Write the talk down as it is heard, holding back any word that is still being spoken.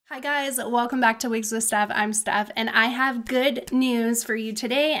Hi guys, welcome back to Wigs with Steph. I'm Steph and I have good news for you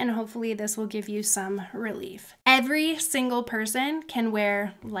today, and hopefully this will give you some relief. Every single person can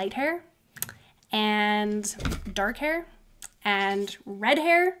wear light hair and dark hair and red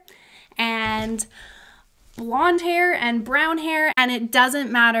hair and blonde hair and brown hair, and it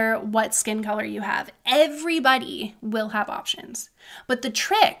doesn't matter what skin color you have. Everybody will have options. But the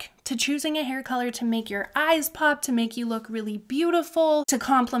trick to choosing a hair color to make your eyes pop, to make you look really beautiful, to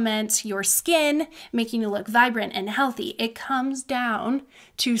complement your skin, making you look vibrant and healthy, it comes down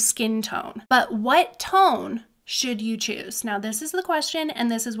to skin tone. But what tone should you choose? Now, this is the question, and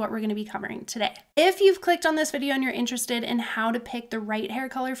this is what we're going to be covering today. If you've clicked on this video and you're interested in how to pick the right hair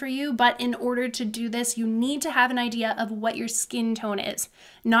color for you, but in order to do this, you need to have an idea of what your skin tone is.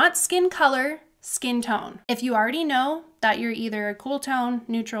 Not skin color, skin tone. If you already know that you're either a cool tone,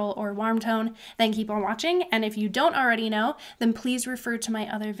 neutral, or warm tone, then keep on watching. And if you don't already know, then please refer to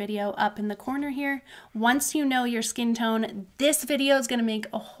my other video up in the corner here. Once you know your skin tone, this video is gonna make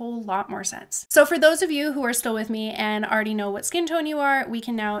a whole lot more sense. So for those of you who are still with me and already know what skin tone you are, we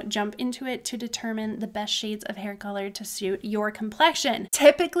can now jump into it to determine the best shades of hair color to suit your complexion.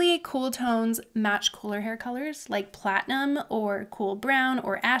 Typically, cool tones match cooler hair colors like platinum or cool brown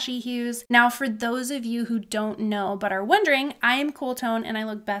or ashy hues. Now, for those of you who don't know but are wondering, I am cool tone and I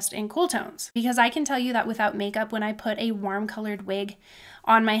look best in cool tones, because I can tell you that without makeup, when I put a warm colored wig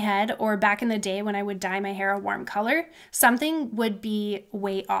on my head, or back in the day when I would dye my hair a warm color, something would be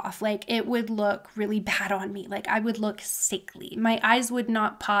way off. Like, it would look really bad on me. Like, I would look sickly. My eyes would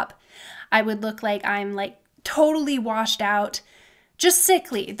not pop. I would look like I'm like totally washed out. Just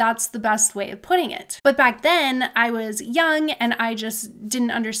sickly. That's the best way of putting it. But back then I was young and I just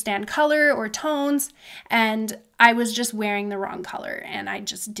didn't understand color or tones, and I was just wearing the wrong color, and I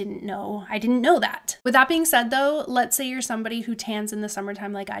just didn't know. I didn't know that. With that being said though, let's say you're somebody who tans in the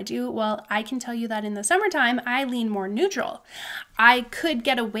summertime like I do. Well, I can tell you that in the summertime, I lean more neutral. I could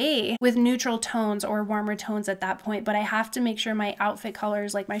get away with neutral tones or warmer tones at that point, but I have to make sure my outfit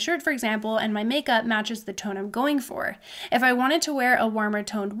colors, like my shirt for example, and my makeup matches the tone I'm going for. If I wanted to wear a warmer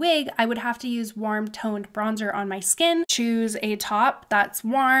toned wig, I would have to use warm toned bronzer on my skin, choose a top that's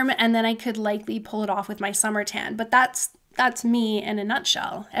warm, and then I could likely pull it off with my summer tan. But that's me in a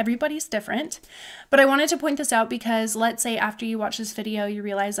nutshell. Everybody's different. But I wanted to point this out because let's say after you watch this video, you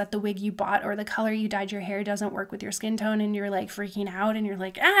realize that the wig you bought or the color you dyed your hair doesn't work with your skin tone, and you're like freaking out and you're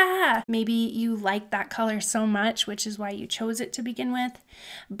like, ah, maybe you like that color so much, which is why you chose it to begin with.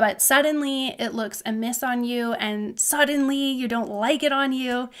 But suddenly it looks amiss on you, and suddenly you don't like it on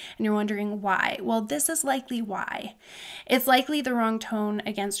you, and you're wondering why. Well, this is likely why. It's likely the wrong tone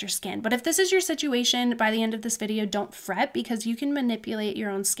against your skin. But if this is your situation, by the end of this video, don't fret, because you can manipulate your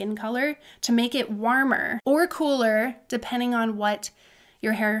own skin color to make it warmer or cooler depending on what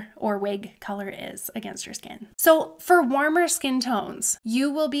your hair or wig color is against your skin. So for warmer skin tones,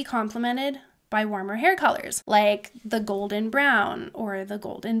 you will be complemented by warmer hair colors like the golden brown or the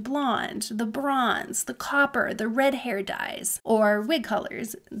golden blonde, the bronze, the copper, the red hair dyes, or wig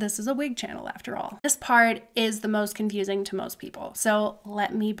colors. This is a wig channel after all. This part is the most confusing to most people, so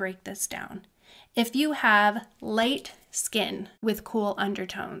let me break this down. If you have light skin with cool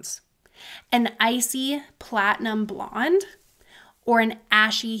undertones, an icy platinum blonde or an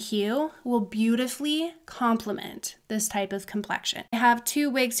ashy hue will beautifully complement this type of complexion. I have two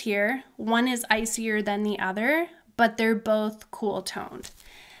wigs here. One is icier than the other, but they're both cool toned.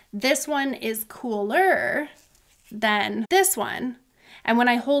 This one is cooler than this one. And when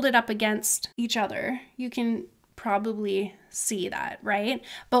I hold it up against each other, you can probably see that, right?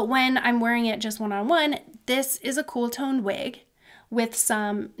 But when I'm wearing it just one-on-one, this is a cool toned wig with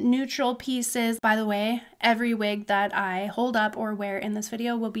some neutral pieces. By the way, every wig that I hold up or wear in this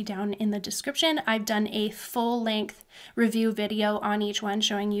video will be down in the description. I've done a full-length review video on each one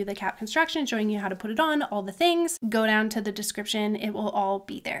showing you the cap construction, showing you how to put it on, all the things. Go down to the description, it will all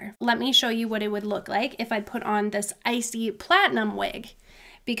be there. Let me show you what it would look like if I put on this icy platinum wig.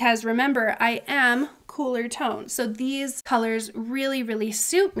 Because remember, I am cooler tone. So these colors really, really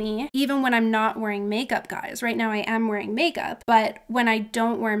suit me even when I'm not wearing makeup, guys. Right now I am wearing makeup, but when I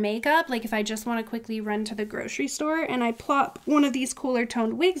don't wear makeup, like if I just want to quickly run to the grocery store and I plop one of these cooler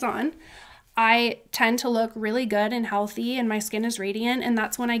toned wigs on, I tend to look really good and healthy and my skin is radiant, and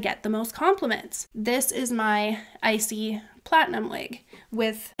that's when I get the most compliments. This is my icy platinum wig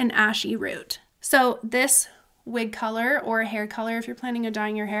with an ashy root. So this wig color or hair color, if you're planning on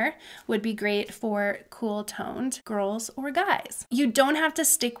dyeing your hair, would be great for cool toned girls or guys. You don't have to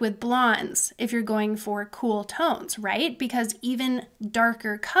stick with blondes if you're going for cool tones, right? Because even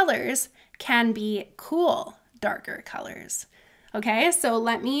darker colors can be cool darker colors. Okay, so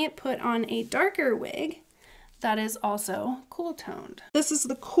let me put on a darker wig that is also cool toned. This is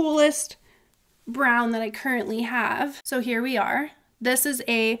the coolest brown that I currently have. So here we are. This is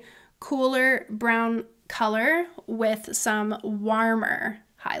a cooler brown color with some warmer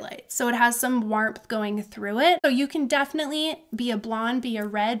highlights. So it has some warmth going through it. So you can definitely be a blonde, be a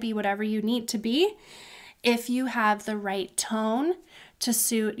red, be whatever you need to be if you have the right tone to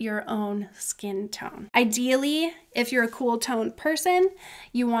suit your own skin tone. Ideally, if you're a cool toned person,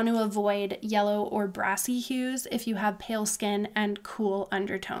 you want to avoid yellow or brassy hues if you have pale skin and cool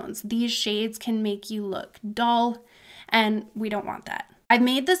undertones. These shades can make you look dull, and we don't want that. I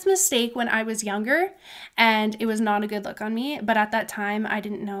made this mistake when I was younger and it was not a good look on me, but at that time I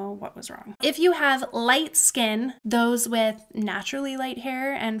didn't know what was wrong. If you have light skin, those with naturally light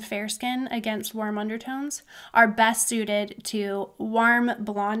hair and fair skin against warm undertones are best suited to warm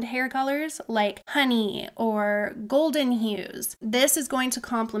blonde hair colors like honey or golden hues. This is going to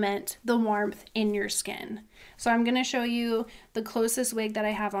complement the warmth in your skin. So I'm going to show you the closest wig that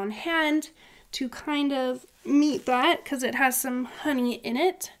I have on hand to kind of meet that, because it has some honey in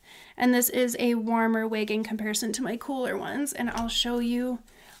it. And this is a warmer wig in comparison to my cooler ones. And I'll show you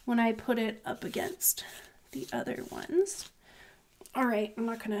when I put it up against the other ones. All right, I'm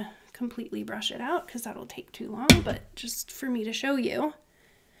not gonna completely brush it out because that'll take too long, but just for me to show you.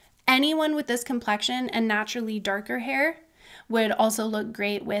 Anyone with this complexion and naturally darker hair would also look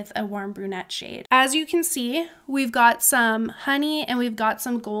great with a warm brunette shade. As you can see, we've got some honey and we've got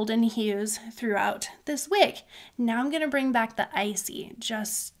some golden hues throughout this wig. Now I'm gonna bring back the icy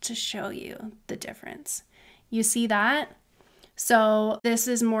just to show you the difference. You see that? So this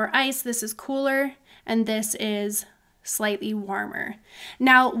is more ice, this is cooler, and this is slightly warmer.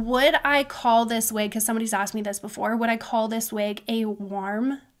 Now, would I call this wig, because somebody's asked me this before, would I call this wig a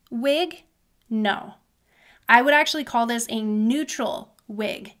warm wig? No. I would actually call this a neutral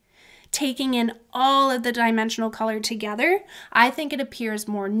wig. Taking in all of the dimensional color together, I think it appears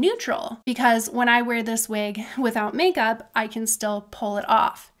more neutral because when I wear this wig without makeup, I can still pull it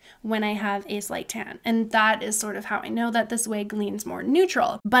off when I have a slight tan. And that is sort of how I know that this wig leans more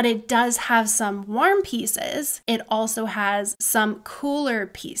neutral. But it does have some warm pieces. It also has some cooler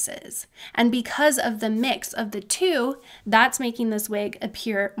pieces. And because of the mix of the two, that's making this wig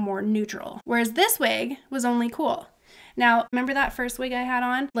appear more neutral. Whereas this wig was only cool. Now, remember that first wig I had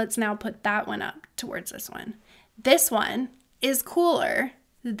on? Let's now put that one up towards this one. This one is cooler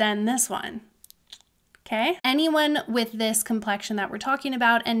than this one. Okay? Anyone with this complexion that we're talking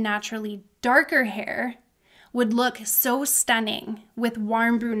about and naturally darker hair would look so stunning with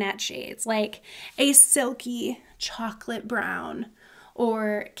warm brunette shades like a silky chocolate brown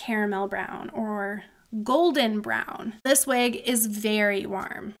or caramel brown or golden brown. This wig is very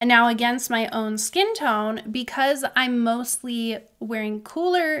warm. And now against my own skin tone, because I'm mostly wearing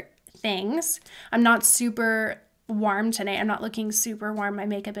cooler things, I'm not super warm today. I'm not looking super warm. My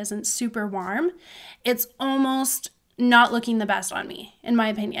makeup isn't super warm. It's almost not looking the best on me, in my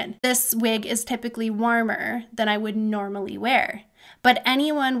opinion. This wig is typically warmer than I would normally wear. But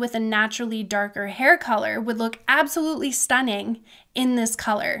anyone with a naturally darker hair color would look absolutely stunning in this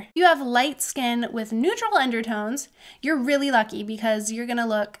color. If you have light skin with neutral undertones, you're really lucky because you're gonna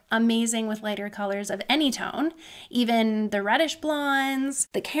look amazing with lighter colors of any tone, even the reddish blondes,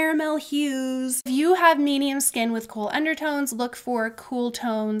 the caramel hues. If you have medium skin with cool undertones, look for cool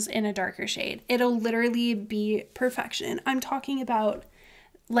tones in a darker shade. It'll literally be perfection. I'm talking about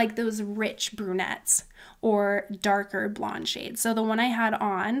like those rich brunettes or darker blonde shades. So the one I had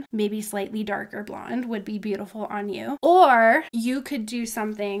on, maybe slightly darker blonde, would be beautiful on you. Or you could do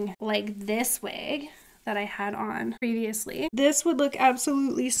something like this wig that I had on previously. This would look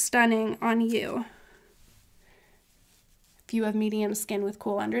absolutely stunning on you. If you have medium skin with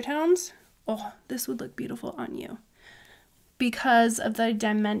cool undertones, oh, this would look beautiful on you. Because of the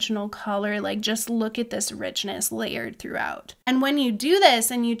dimensional color, like just look at this richness layered throughout. And when you do this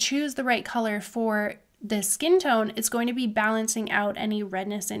and you choose the right color for this skin tone, it's going to be balancing out any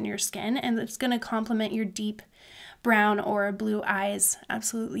redness in your skin, and it's going to complement your deep brown or blue eyes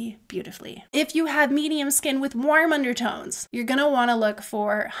absolutely beautifully. If you have medium skin with warm undertones, you're gonna wanna look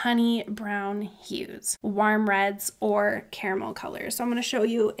for honey brown hues, warm reds, or caramel colors. So I'm gonna show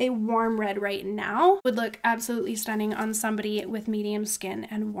you a warm red right now. Would look absolutely stunning on somebody with medium skin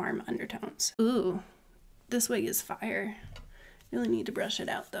and warm undertones. Ooh, this wig is fire. Really need to brush it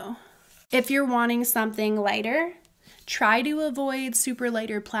out though. If you're wanting something lighter, try to avoid super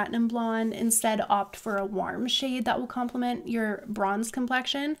light or platinum blonde. Instead, opt for a warm shade that will complement your bronze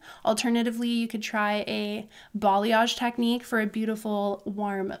complexion. Alternatively, you could try a balayage technique for a beautiful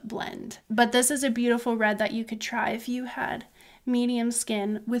warm blend. But this is a beautiful red that you could try if you had medium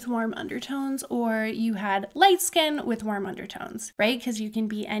skin with warm undertones, or you had light skin with warm undertones, right? Because you can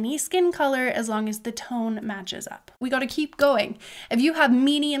be any skin color as long as the tone matches up. We got to keep going. If you have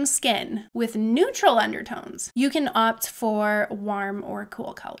medium skin with neutral undertones, you can opt for warm or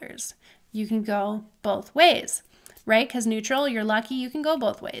cool colors. You can go both ways, right? Because neutral, you're lucky, you can go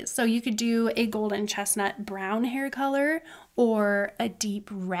both ways. So you could do a golden chestnut brown hair color or a deep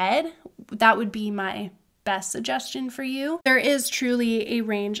red. That would be my best suggestion for you. There is truly a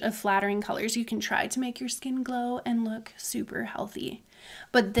range of flattering colors you can try to make your skin glow and look super healthy.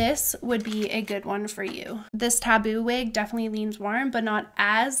 But this would be a good one for you. This Taboo wig definitely leans warm, but not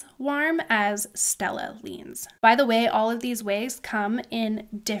as warm as Stella leans. By the way, all of these wigs come in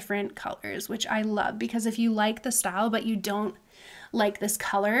different colors, which I love, because if you like the style but you don't like this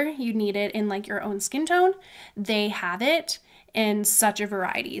color, you need it in like your own skin tone, they have it in such a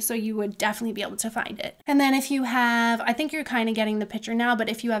variety, so you would definitely be able to find it. And then if you have, I think you're kind of getting the picture now, but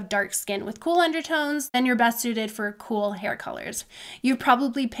if you have dark skin with cool undertones, then you're best suited for cool hair colors. You've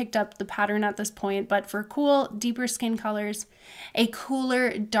probably picked up the pattern at this point, but for cool, deeper skin colors, a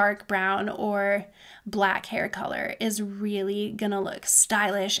cooler dark brown or black hair color is really gonna look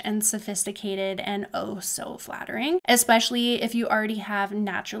stylish and sophisticated and oh so flattering, especially if you already have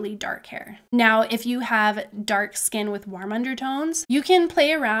naturally dark hair. Now, if you have dark skin with warm undertones, you can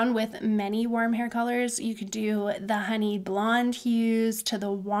play around with many warm hair colors. You could do the honey blonde hues to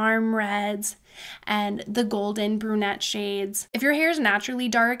the warm reds and the golden brunette shades. If your hair is naturally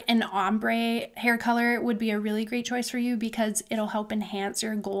dark, an ombre hair color would be a really great choice for you because it'll help enhance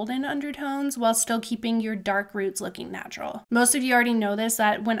your golden undertones while still keeping your dark roots looking natural. Most of you already know this,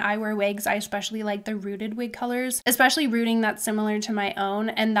 that when I wear wigs, I especially like the rooted wig colors, especially rooting that's similar to my own,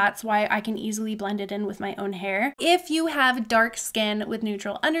 and that's why I can easily blend it in with my own hair. If you have dark skin with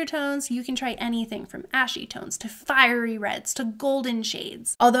neutral undertones, you can try anything from ashy tones to fiery reds to golden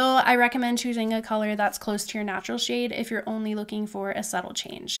shades. Although I recommend choosing a color that's close to your natural shade if you're only looking for a subtle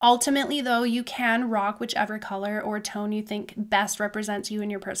change. Ultimately though, you can rock whichever color or tone you think best represents you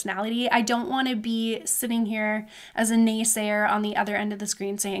and your personality. I don't want to be sitting here as a naysayer on the other end of the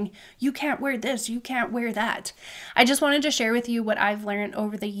screen saying, you can't wear this, you can't wear that. I just wanted to share with you what I've learned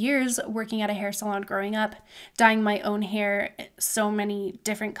over the years working at a hair salon growing up, dyeing my own hair so many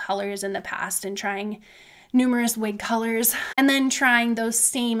different colors in the past and trying numerous wig colors, and then trying those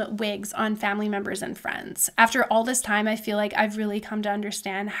same wigs on family members and friends. After all this time, I feel like I've really come to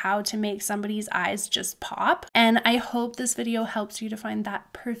understand how to make somebody's eyes just pop, and I hope this video helps you to find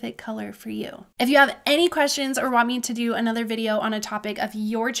that perfect color for you. If you have any questions or want me to do another video on a topic of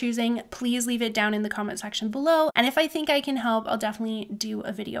your choosing, please leave it down in the comment section below, and if I think I can help, I'll definitely do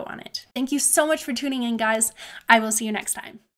a video on it. Thank you so much for tuning in, guys. I will see you next time.